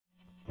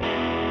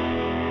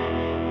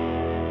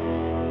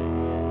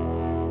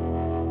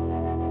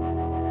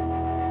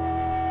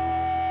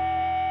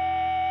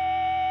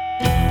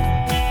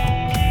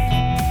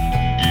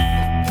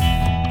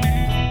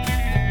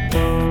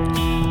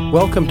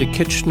Welcome to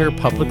Kitchener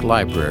Public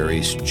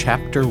Library's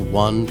Chapter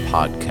 1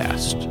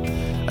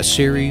 podcast, a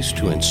series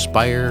to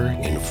inspire,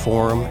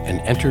 inform,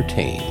 and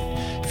entertain,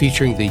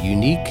 featuring the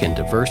unique and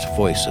diverse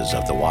voices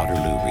of the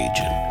Waterloo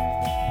Region.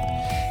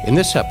 In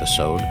this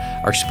episode,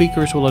 our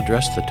speakers will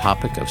address the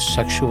topic of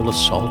sexual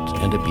assault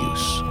and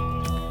abuse.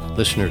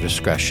 Listener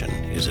discretion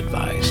is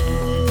advised.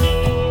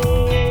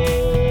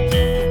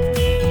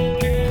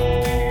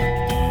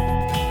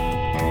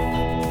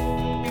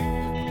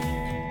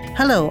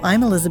 Hello,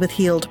 I'm Elizabeth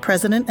Heald,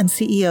 President and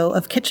CEO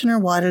of Kitchener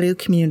Waterloo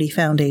Community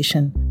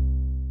Foundation.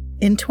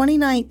 In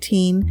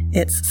 2019,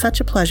 it's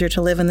such a pleasure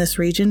to live in this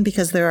region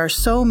because there are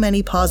so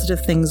many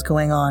positive things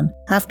going on.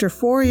 After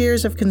 4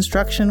 years of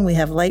construction, we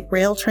have light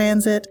rail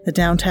transit, the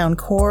downtown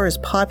core is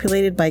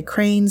populated by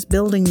cranes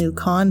building new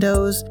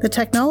condos, the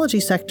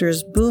technology sector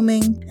is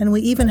booming, and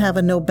we even have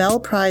a Nobel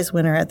Prize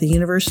winner at the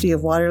University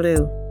of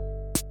Waterloo.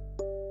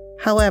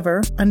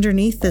 However,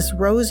 underneath this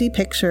rosy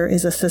picture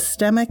is a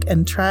systemic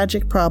and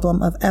tragic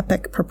problem of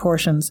epic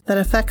proportions that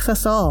affects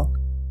us all: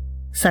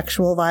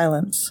 sexual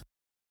violence.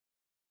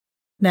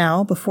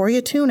 Now, before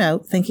you tune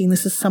out thinking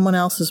this is someone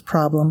else's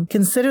problem,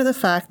 consider the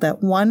fact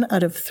that 1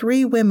 out of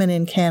 3 women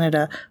in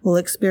Canada will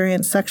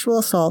experience sexual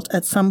assault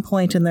at some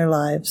point in their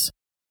lives.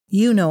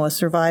 You know a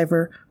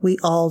survivor, we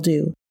all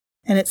do,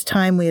 and it's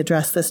time we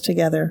address this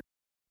together.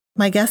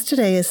 My guest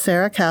today is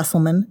Sara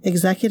Casselman,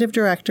 Executive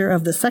Director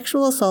of the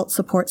Sexual Assault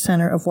Support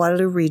Centre of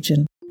Waterloo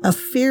Region, a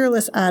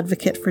fearless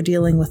advocate for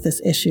dealing with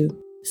this issue.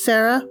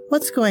 Sara,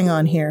 what's going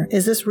on here?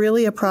 Is this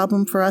really a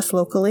problem for us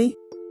locally?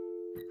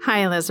 Hi,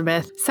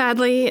 Elizabeth.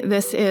 Sadly,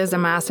 this is a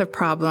massive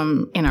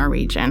problem in our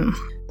region.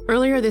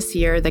 Earlier this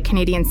year, the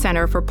Canadian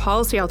Centre for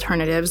Policy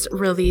Alternatives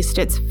released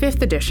its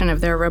 5th edition of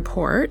their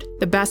report,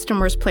 The Best and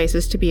Worst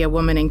Places to Be a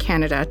Woman in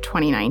Canada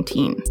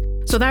 2019.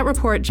 So that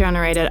report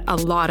generated a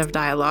lot of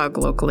dialogue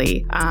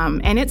locally,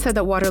 and it said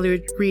that Waterloo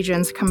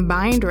Region's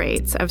combined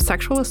rates of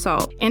sexual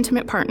assault,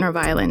 intimate partner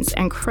violence,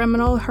 and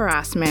criminal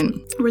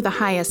harassment were the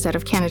highest out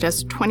of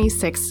Canada's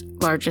 26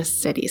 largest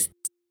cities.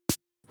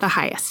 The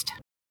highest.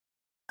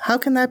 How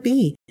can that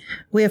be?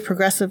 We have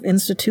progressive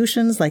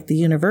institutions like the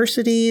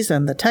universities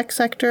and the tech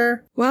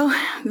sector. Well,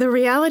 the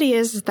reality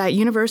is that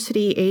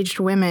university-aged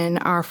women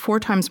are 4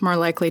 times more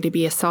likely to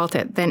be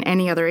assaulted than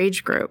any other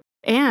age group.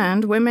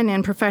 And women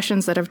in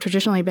professions that have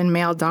traditionally been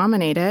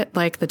male-dominated,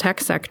 like the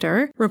tech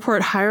sector,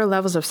 report higher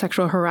levels of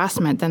sexual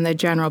harassment than the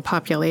general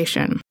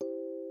population.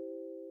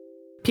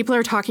 People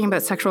are talking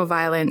about sexual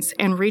violence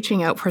and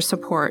reaching out for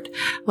support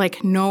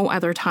like no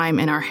other time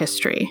in our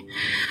history.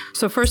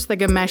 So first, the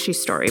Ghomeshi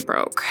story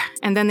broke,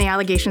 and then the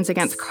allegations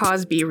against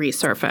Cosby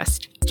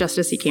resurfaced, just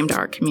as he came to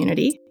our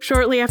community.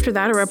 Shortly after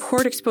that, a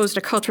report exposed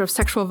a culture of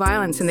sexual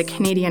violence in the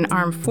Canadian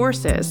Armed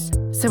Forces.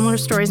 Similar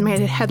stories made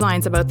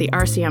headlines about the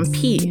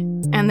RCMP,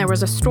 and there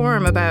was a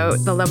storm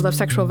about the level of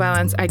sexual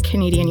violence at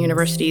Canadian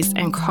universities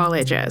and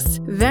colleges.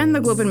 Then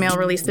the Globe and Mail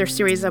released their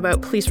series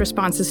about police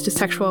responses to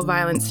sexual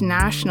violence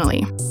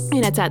nationally.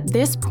 And it's at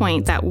this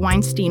point that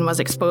Weinstein was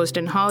exposed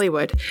in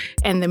Hollywood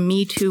and the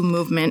Me Too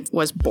movement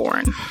was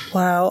born.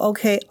 Wow,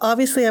 okay.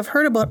 Obviously, I've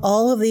heard about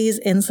all of these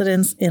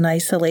incidents in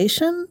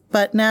isolation,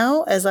 but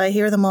now, as I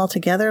hear them all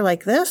together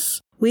like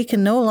this, we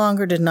can no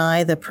longer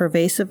deny the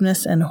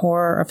pervasiveness and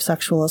horror of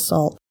sexual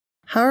assault.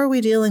 How are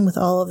we dealing with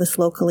all of this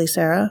locally,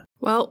 Sara?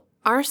 Well,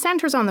 our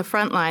center's on the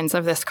front lines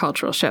of this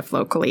cultural shift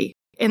locally.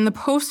 In the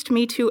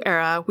post-Me Too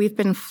era, we've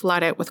been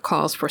flooded with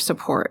calls for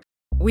support.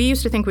 We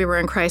used to think we were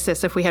in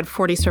crisis if we had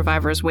 40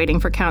 survivors waiting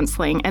for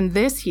counseling, and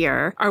this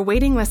year, our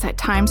waiting list at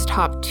times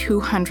topped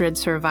 200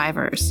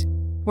 survivors.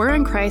 We're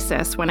in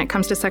crisis when it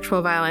comes to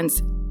sexual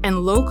violence, and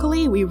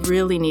locally, we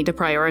really need to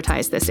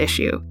prioritize this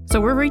issue.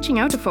 So we're reaching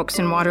out to folks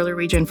in Waterloo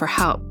Region for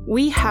help.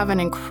 We have an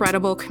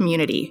incredible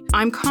community.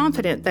 I'm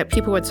confident that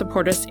people would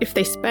support us if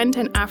they spent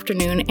an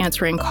afternoon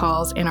answering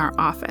calls in our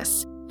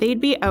office.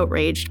 They'd be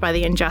outraged by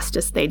the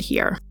injustice they'd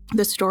hear.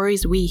 The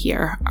stories we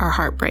hear are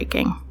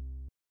heartbreaking.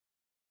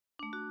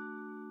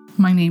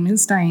 My name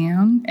is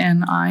Dianne,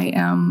 and I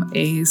am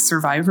a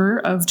survivor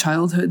of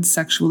childhood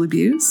sexual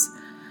abuse.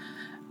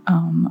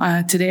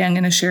 Today I'm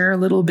going to share a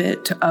little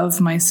bit of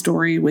my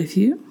story with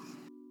you.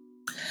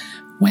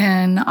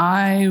 When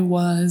I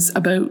was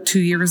about 2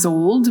 years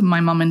old,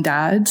 my mom and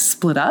dad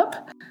split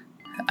up.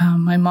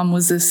 My mom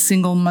was a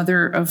single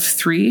mother of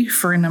 3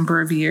 for a number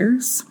of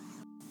years.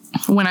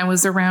 When I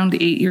was around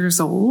 8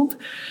 years old,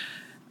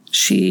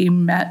 she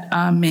met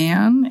a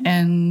man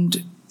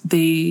and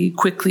they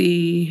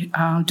quickly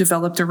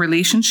developed a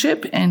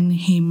relationship, and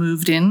he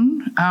moved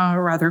in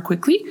rather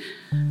quickly.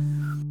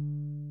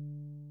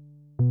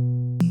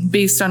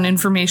 Based on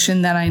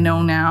information that I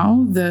know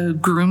now, the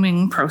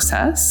grooming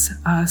process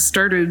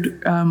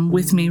started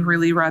with me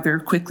really rather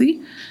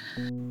quickly.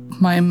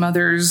 My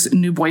mother's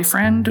new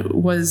boyfriend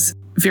was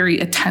very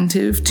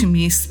attentive to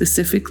me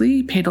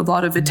specifically, paid a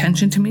lot of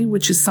attention to me,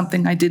 which is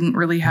something I didn't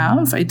really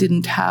have. I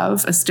didn't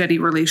have a steady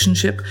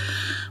relationship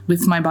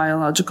with my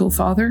biological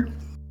father.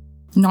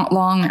 Not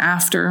long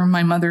after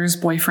my mother's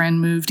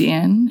boyfriend moved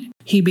in,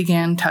 He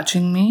began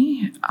touching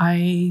me.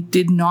 I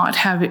did not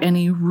have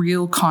any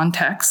real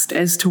context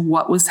as to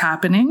what was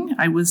happening.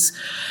 I was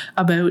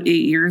about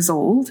 8 years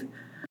old.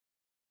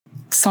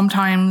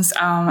 Sometimes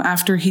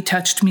after he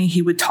touched me,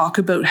 he would talk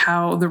about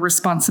how the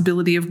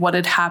responsibility of what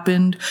had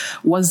happened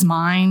was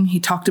mine. He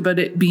talked about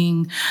it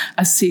being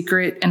a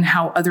secret and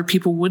how other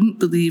people wouldn't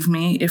believe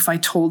me if I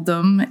told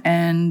them.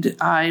 And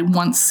I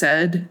once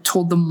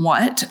told them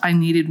what? I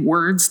needed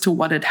words to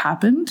what had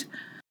happened.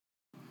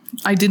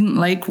 I didn't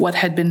like what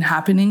had been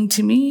happening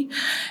to me.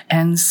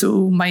 And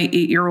so my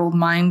 8-year-old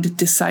mind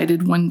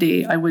decided one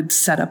day I would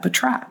set up a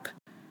trap.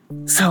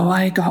 So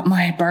I got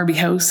my Barbie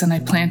house and I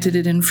planted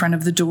it in front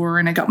of the door,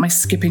 and I got my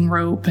skipping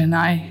rope and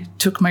I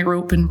took my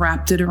rope and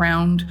wrapped it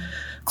around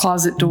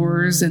closet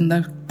doors and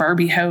the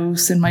Barbie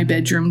house and my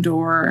bedroom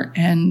door.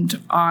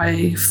 And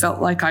I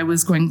felt like I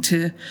was going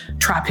to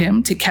trap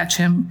him, to catch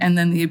him, and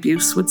then the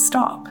abuse would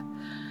stop.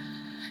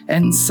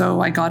 And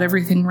so I got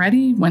everything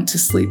ready, went to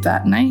sleep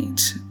that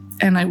night,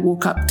 and I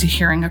woke up to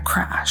hearing a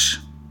crash.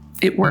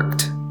 It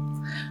worked.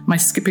 My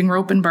skipping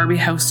rope and Barbie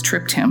house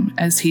tripped him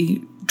as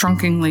he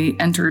drunkenly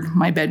entered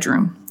my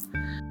bedroom.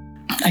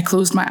 I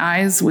closed my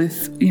eyes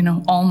with,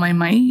 all my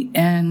might,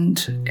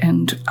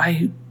 and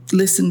I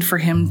listened for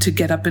him to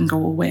get up and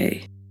go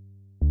away.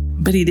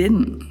 But he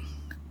didn't.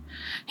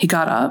 He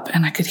got up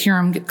and I could hear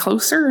him get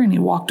closer, and he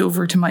walked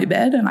over to my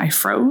bed and I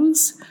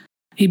froze.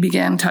 He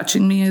began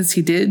touching me as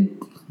he did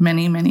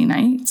many, many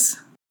nights.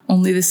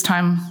 Only this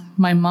time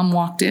my mom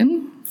walked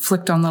in,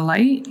 flicked on the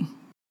light.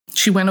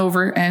 She went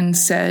over and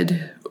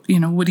said,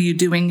 what are you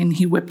doing? And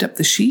he whipped up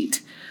the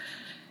sheet.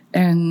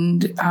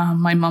 And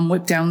my mom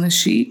whipped down the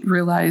sheet,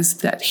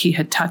 realized that he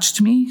had touched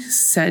me,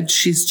 said,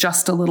 "She's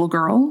just a little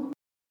girl."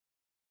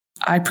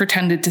 I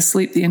pretended to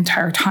sleep the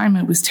entire time.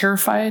 I was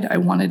terrified. I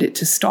wanted it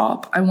to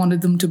stop. I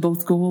wanted them to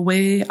both go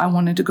away. I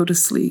wanted to go to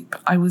sleep.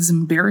 I was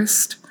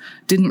embarrassed.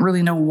 Didn't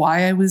really know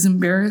why I was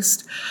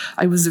embarrassed.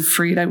 I was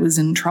afraid I was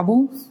in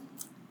trouble.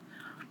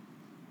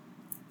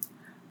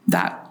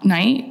 That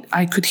night,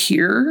 I could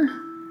hear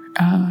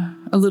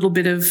a little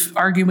bit of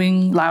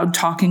arguing, loud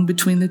talking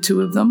between the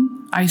two of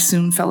them. I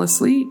soon fell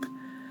asleep.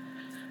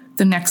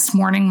 The next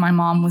morning, my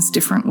mom was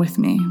different with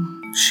me.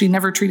 She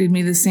never treated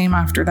me the same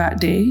after that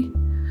day.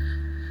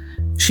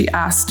 She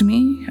asked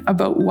me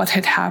about what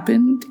had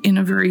happened in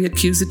a very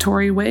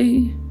accusatory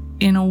way,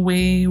 in a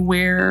way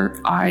where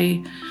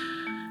I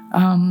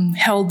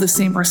held the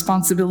same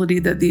responsibility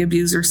that the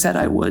abuser said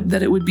I would,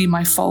 that it would be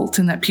my fault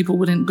and that people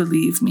wouldn't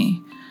believe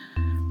me.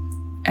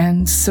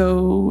 And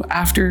so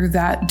after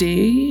that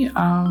day,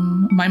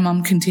 my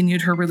mom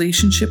continued her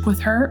relationship with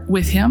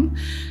him.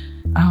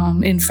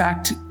 In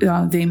fact,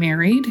 they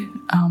married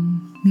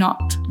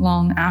not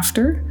long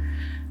after.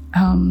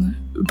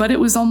 But it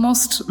was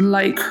almost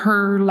like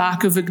her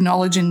lack of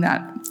acknowledging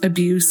that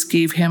abuse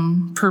gave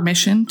him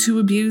permission to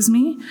abuse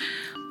me.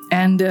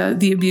 And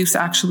the abuse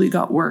actually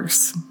got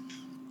worse.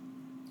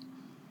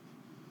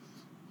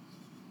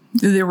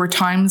 There were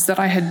times that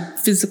I had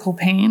physical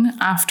pain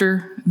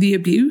after the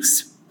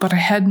abuse, but I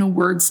had no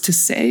words to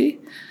say.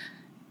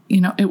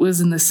 It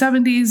was in the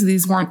 70s.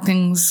 These weren't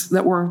things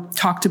that were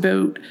talked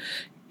about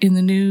in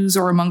the news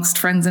or amongst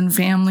friends and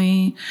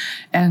family.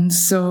 And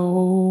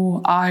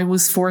so I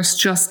was forced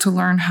just to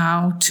learn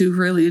how to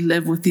really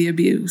live with the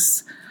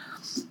abuse.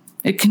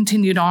 It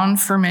continued on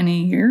for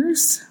many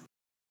years.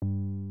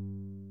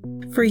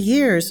 For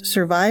years,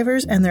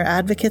 survivors and their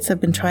advocates have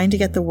been trying to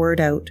get the word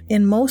out.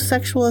 In most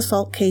sexual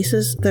assault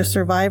cases, the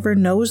survivor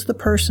knows the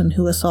person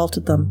who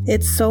assaulted them.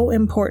 It's so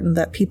important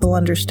that people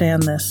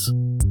understand this.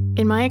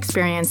 In my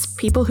experience,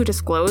 people who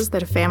disclose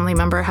that a family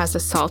member has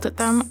assaulted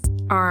them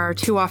are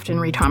too often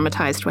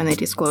re-traumatized when they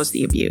disclose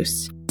the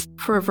abuse.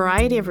 For a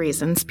variety of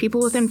reasons,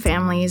 people within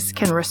families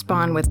can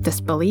respond with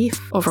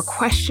disbelief,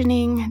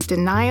 over-questioning,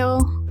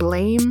 denial,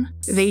 blame.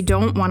 They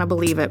don't want to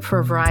believe it for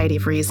a variety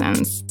of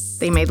reasons.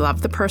 They may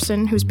love the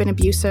person who's been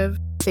abusive.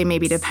 They may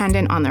be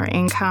dependent on their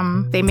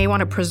income. They may want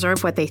to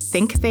preserve what they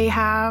think they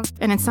have.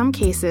 And in some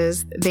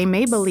cases, they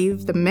may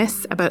believe the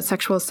myths about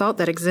sexual assault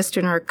that exist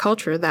in our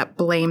culture that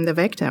blame the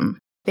victim.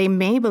 They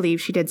may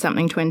believe she did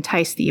something to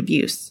entice the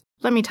abuse.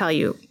 Let me tell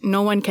you,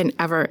 no one can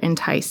ever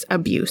entice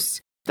abuse.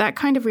 That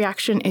kind of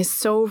reaction is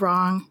so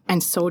wrong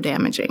and so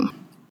damaging.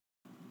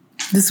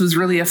 This was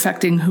really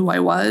affecting who I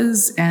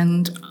was,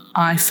 and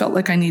I felt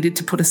like I needed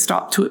to put a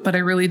stop to it, but I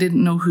really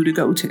didn't know who to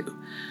go to.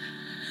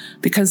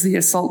 Because the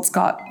assaults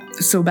got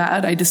so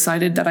bad, I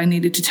decided that I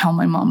needed to tell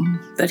my mom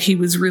that he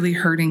was really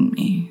hurting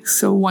me.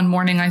 So one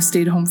morning I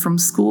stayed home from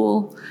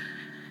school,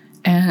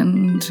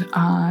 and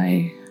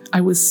I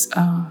was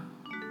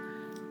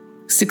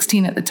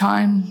 16 at the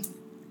time,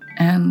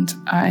 and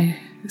I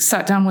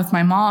sat down with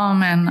my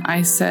mom and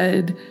I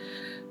said,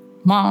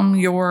 "Mom,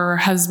 your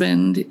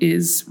husband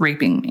is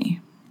raping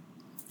me."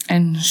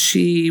 And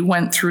she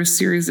went through a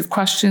series of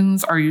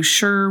questions. "Are you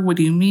sure? What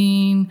do you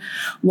mean?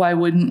 Why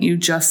wouldn't you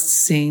just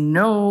say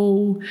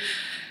no?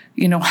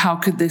 How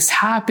could this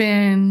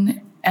happen?"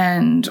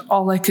 And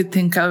all I could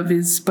think of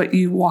is, "But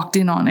you walked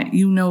in on it.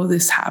 You know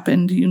this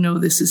happened. You know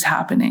this is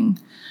happening."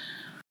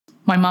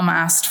 My mom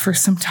asked for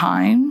some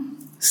time,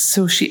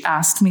 so she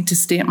asked me to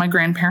stay at my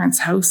grandparents'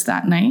 house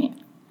that night.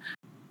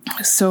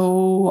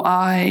 So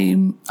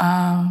I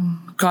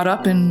got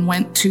up and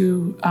went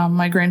to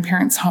my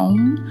grandparents'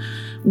 home,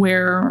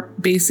 where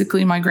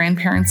basically my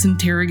grandparents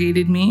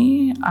interrogated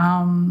me.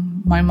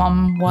 My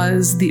mom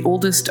was the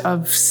oldest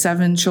of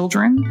 7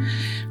 children.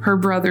 Her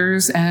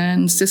brothers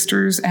and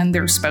sisters and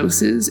their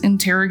spouses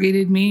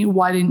interrogated me.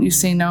 Why didn't you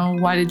say no?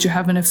 Why did you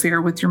have an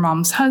affair with your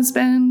mom's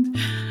husband?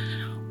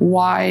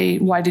 Why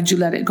did you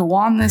let it go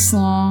on this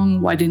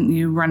long? Why didn't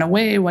you run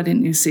away? Why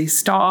didn't you say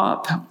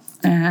stop?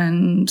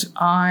 And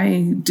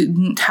I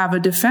didn't have a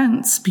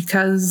defense,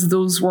 because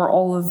those were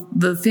all of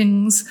the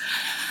things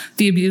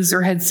the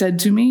abuser had said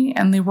to me,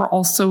 and they were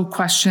also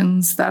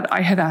questions that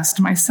I had asked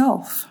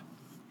myself.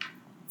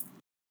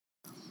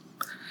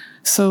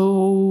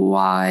 So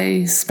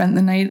I spent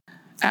the night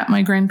at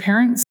my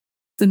grandparents'.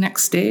 The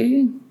next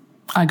day,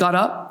 I got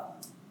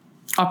up,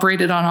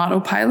 operated on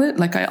autopilot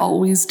like I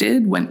always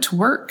did, went to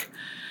work.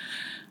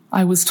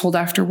 I was told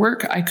after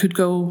work I could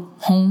go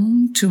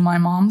home to my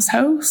mom's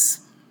house.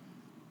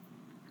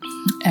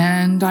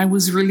 And I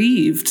was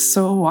relieved.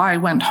 So I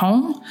went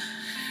home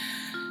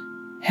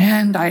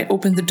and I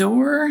opened the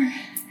door,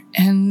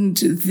 and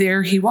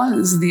there he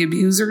was, the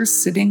abuser,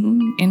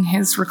 sitting in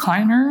his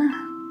recliner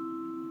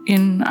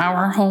in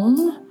our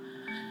home.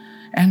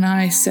 And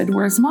I said,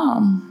 "Where's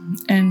Mom?"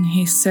 And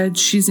he said,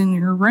 "She's in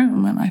your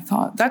room." And I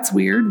thought, that's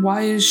weird.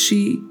 Why is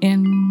she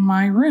in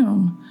my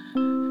room?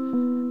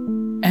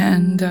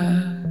 And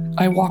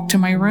I walked to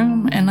my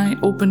room and I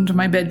opened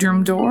my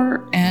bedroom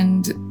door,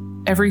 and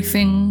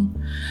everything,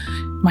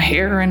 my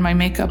hair and my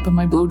makeup and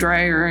my blow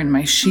dryer and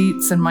my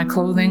sheets and my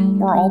clothing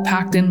were all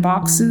packed in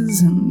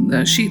boxes, and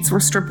the sheets were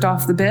stripped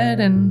off the bed.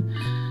 And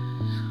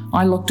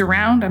I looked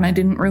around and I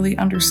didn't really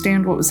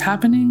understand what was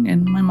happening.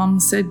 And my mom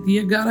said,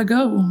 "You gotta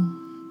go."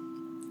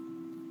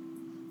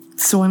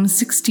 So I'm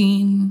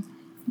 16.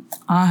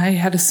 I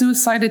had a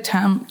suicide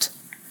attempt.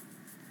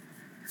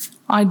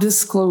 I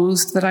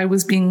disclosed that I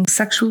was being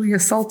sexually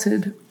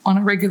assaulted on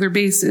a regular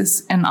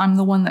basis, and I'm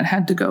the one that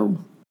had to go.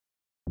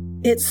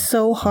 It's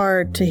so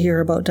hard to hear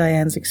about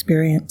Dianne's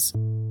experience.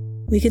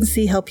 We can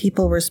see how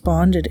people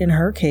responded in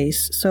her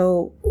case,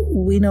 so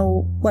we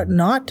know what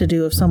not to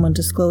do if someone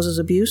discloses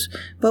abuse,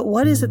 but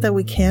what is it that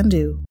we can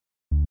do?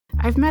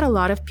 I've met a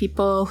lot of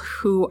people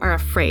who are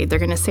afraid they're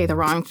going to say the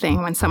wrong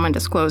thing when someone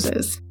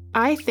discloses.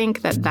 I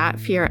think that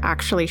fear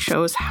actually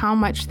shows how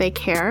much they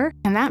care,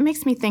 and that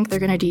makes me think they're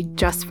going to do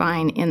just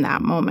fine in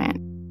that moment.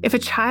 If a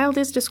child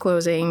is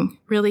disclosing,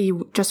 really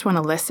you just want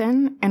to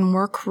listen and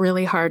work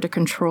really hard to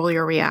control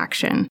your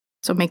reaction.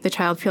 So make the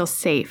child feel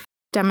safe,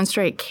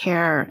 demonstrate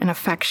care and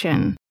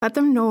affection. Let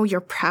them know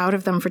you're proud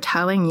of them for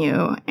telling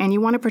you, and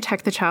you want to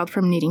protect the child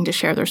from needing to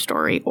share their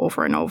story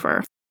over and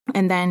over.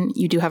 And then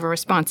you do have a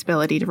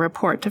responsibility to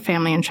report to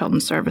Family and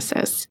Children's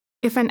Services.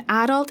 If an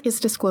adult is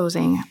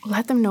disclosing,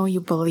 let them know you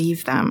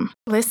believe them.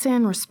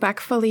 Listen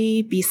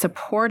respectfully, be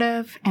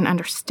supportive and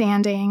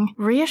understanding.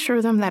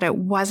 Reassure them that it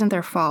wasn't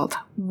their fault,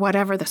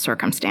 whatever the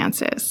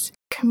circumstances.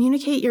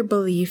 Communicate your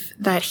belief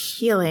that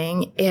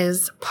healing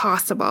is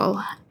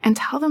possible, and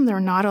tell them they're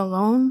not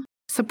alone.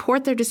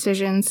 Support their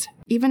decisions,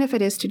 even if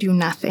it is to do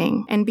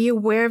nothing, and be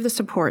aware of the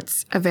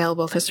supports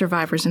available to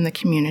survivors in the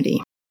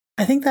community.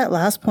 I think that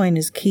last point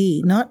is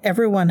key. Not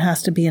everyone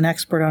has to be an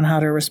expert on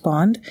how to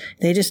respond.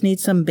 They just need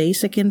some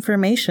basic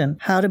information,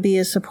 how to be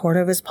as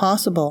supportive as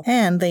possible.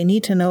 And they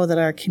need to know that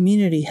our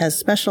community has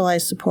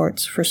specialized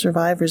supports for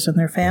survivors and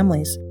their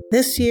families.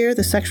 This year,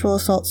 the Sexual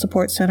Assault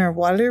Support Center of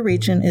Waterloo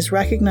Region is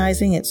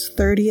recognizing its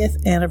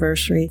 30th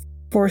anniversary.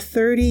 For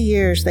 30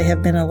 years, they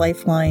have been a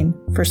lifeline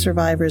for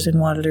survivors in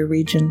Waterloo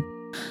Region.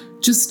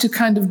 Just to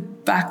kind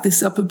of back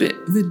this up a bit,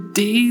 the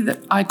day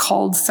that I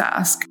called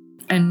SASC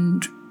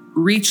and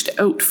reached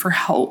out for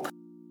help,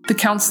 the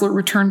counselor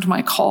returned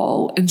my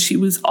call, and she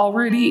was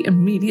already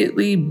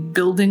immediately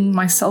building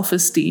my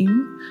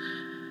self-esteem.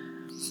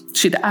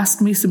 She'd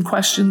asked me some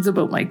questions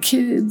about my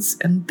kids,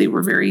 and they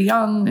were very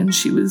young, and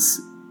she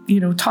was,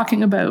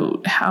 talking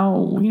about how,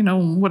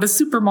 what a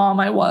super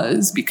mom I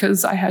was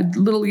because I had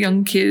little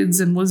young kids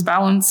and was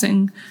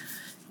balancing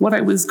what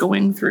I was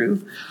going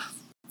through.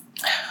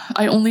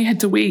 I only had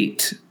to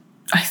wait,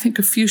 I think,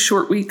 a few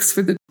short weeks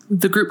for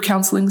the group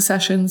counseling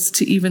sessions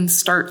to even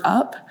start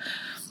up.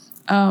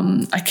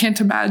 I can't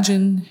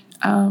imagine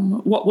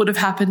what would have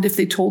happened if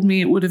they told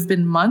me it would have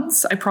been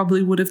months. I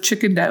probably would have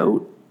chickened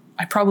out.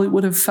 I probably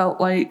would have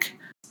felt like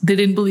they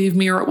didn't believe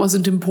me, or it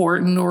wasn't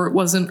important, or it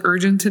wasn't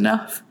urgent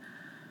enough.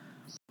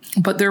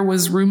 But there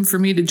was room for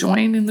me to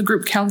join in the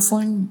group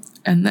counseling.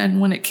 And then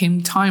when it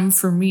came time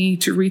for me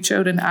to reach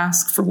out and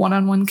ask for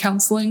one-on-one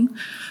counseling,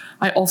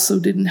 I also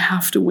didn't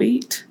have to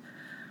wait.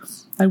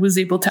 I was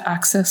able to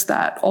access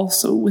that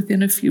also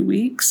within a few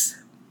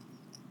weeks.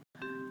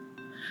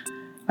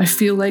 I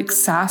feel like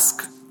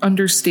SASC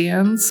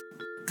understands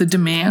the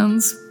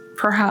demands,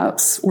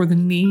 perhaps, or the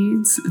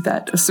needs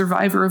that a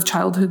survivor of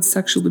childhood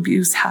sexual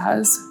abuse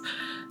has.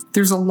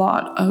 There's a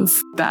lot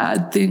of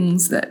bad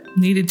things that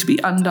needed to be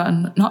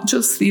undone, not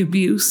just the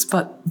abuse,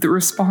 but the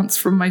response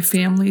from my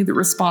family, the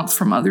response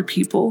from other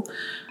people,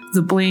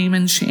 the blame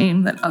and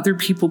shame that other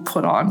people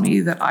put on me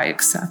that I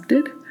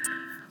accepted.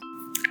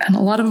 And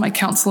a lot of my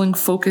counseling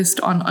focused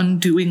on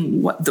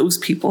undoing what those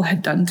people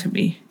had done to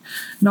me,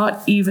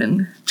 not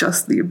even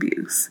just the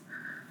abuse.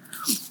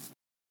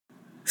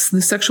 So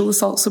the Sexual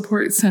Assault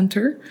Support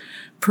Center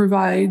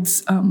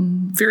provides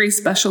very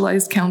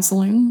specialized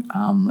counseling,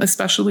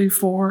 especially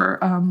for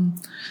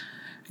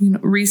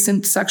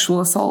recent sexual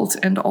assault,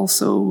 and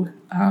also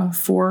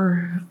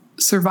for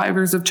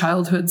survivors of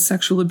childhood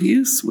sexual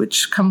abuse,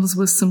 which comes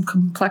with some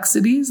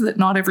complexities that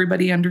not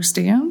everybody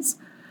understands.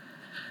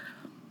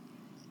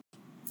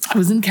 I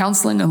was in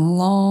counseling a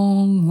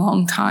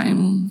long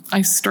time.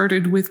 I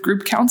started with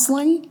group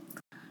counseling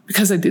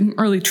because I didn't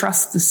really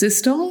trust the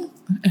system.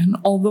 And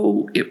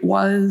although it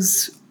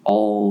was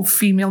all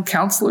female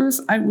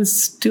counselors, I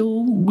was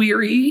still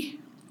weary.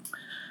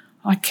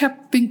 I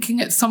kept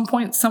thinking at some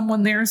point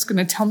someone there is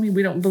going to tell me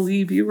we don't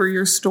believe you or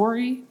your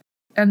story.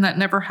 And that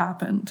never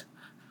happened.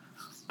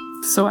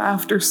 So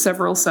after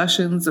several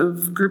sessions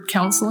of group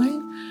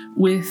counseling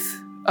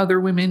with other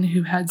women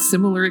who had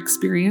similar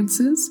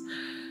experiences,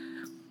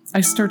 I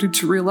started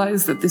to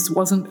realize that this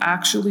wasn't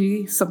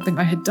actually something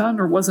I had done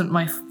or wasn't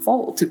my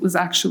fault. It was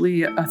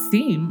actually a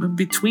theme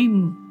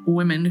between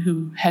women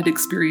who had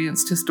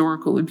experienced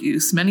historical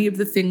abuse. Many of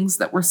the things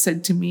that were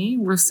said to me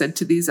were said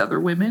to these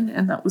other women,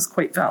 and that was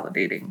quite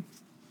validating.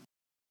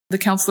 The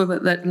counselor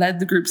that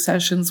led the group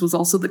sessions was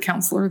also the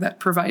counselor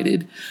that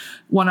provided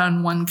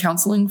one-on-one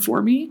counseling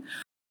for me.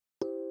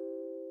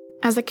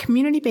 As a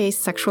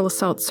community-based sexual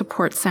assault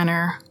support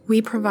center, we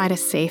provide a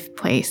safe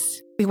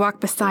place. We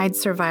walk beside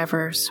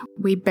survivors.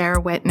 We bear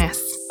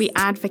witness. We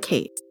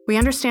advocate. We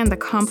understand the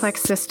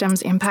complex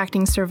systems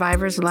impacting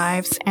survivors'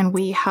 lives, and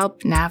we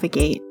help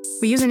navigate.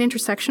 We use an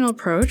intersectional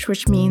approach,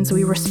 which means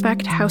we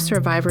respect how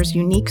survivors'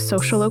 unique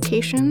social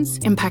locations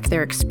impact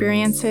their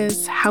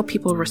experiences, how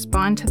people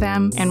respond to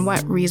them, and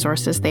what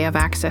resources they have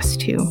access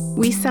to.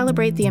 We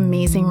celebrate the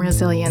amazing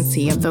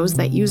resiliency of those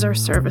that use our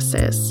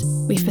services.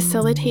 We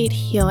facilitate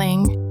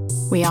healing.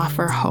 We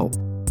offer hope.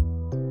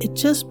 It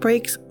just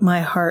breaks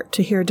my heart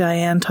to hear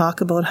Dianne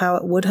talk about how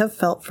it would have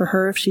felt for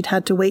her if she'd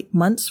had to wait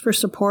months for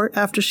support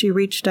after she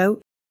reached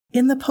out.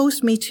 In the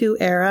post-Me Too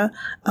era,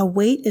 a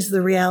wait is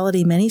the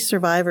reality many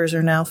survivors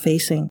are now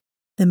facing.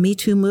 The Me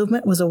Too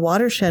movement was a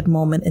watershed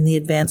moment in the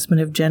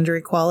advancement of gender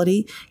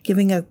equality,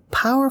 giving a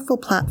powerful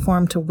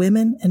platform to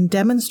women and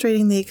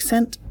demonstrating the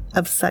extent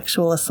of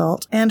sexual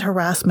assault and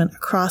harassment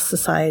across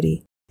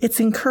society. It's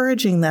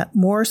encouraging that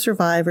more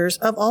survivors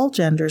of all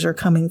genders are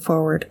coming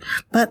forward,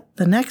 but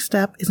the next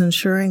step is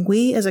ensuring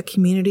we as a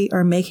community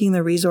are making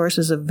the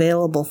resources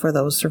available for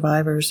those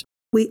survivors.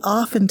 We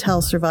often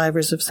tell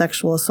survivors of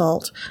sexual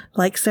assault,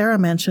 like Sara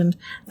mentioned,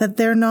 that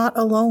they're not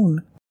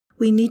alone.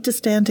 We need to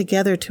stand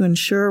together to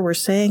ensure we're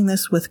saying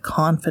this with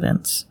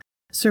confidence.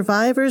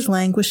 Survivors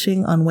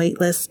languishing on wait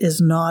lists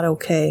is not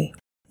okay.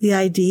 The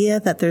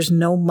idea that there's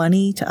no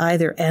money to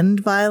either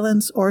end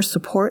violence or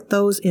support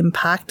those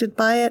impacted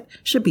by it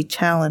should be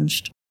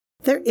challenged.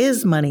 There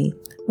is money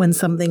when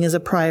something is a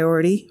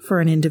priority for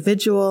an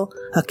individual,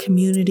 a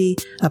community,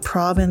 a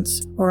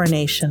province, or a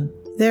nation.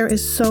 There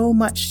is so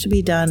much to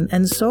be done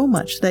and so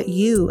much that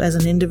you as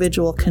an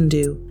individual can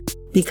do.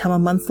 Become a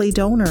monthly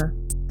donor.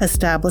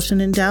 Establish an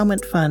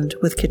endowment fund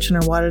with Kitchener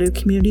Waterloo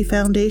Community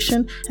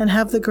Foundation and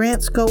have the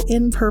grants go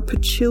in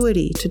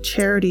perpetuity to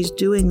charities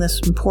doing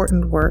this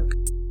important work.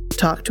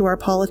 Talk to our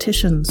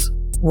politicians.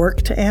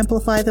 Work to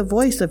amplify the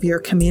voice of your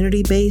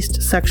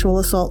community-based sexual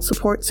assault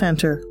support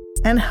center.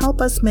 And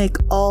help us make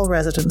all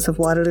residents of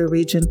Waterloo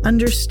Region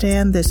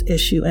understand this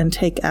issue and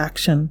take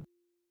action.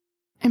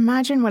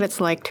 Imagine what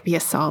it's like to be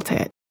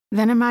assaulted.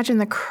 Then imagine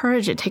the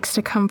courage it takes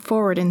to come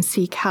forward and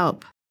seek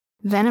help.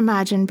 Then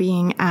imagine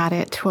being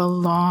added to a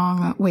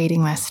long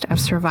waiting list of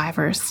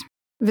survivors.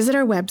 Visit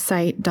our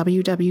website,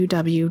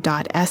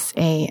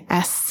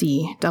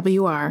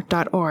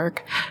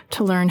 www.sascwr.org,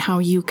 to learn how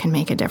you can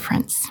make a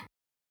difference.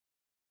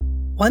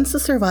 Once a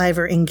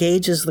survivor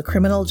engages the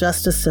criminal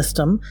justice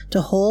system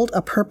to hold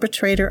a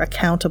perpetrator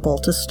accountable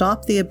to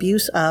stop the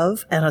abuse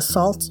of and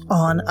assaults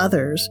on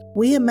others,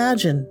 we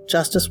imagine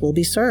justice will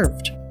be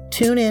served.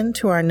 Tune in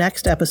to our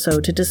next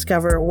episode to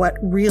discover what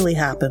really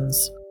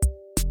happens.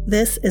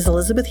 This is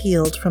Elizabeth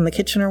Heald from the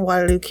Kitchener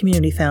Waterloo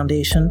Community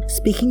Foundation,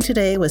 speaking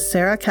today with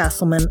Sara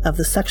Casselman of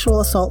the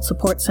Sexual Assault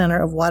Support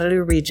Center of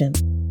Waterloo Region.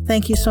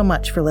 Thank you so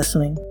much for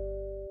listening.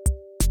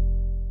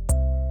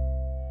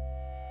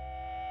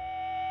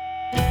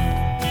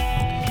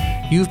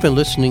 You've been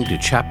listening to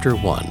Chapter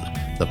 1,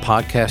 the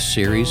podcast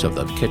series of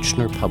the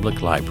Kitchener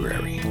Public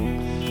Library.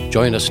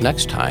 Join us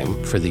next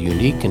time for the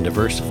unique and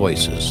diverse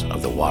voices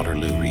of the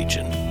Waterloo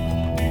Region.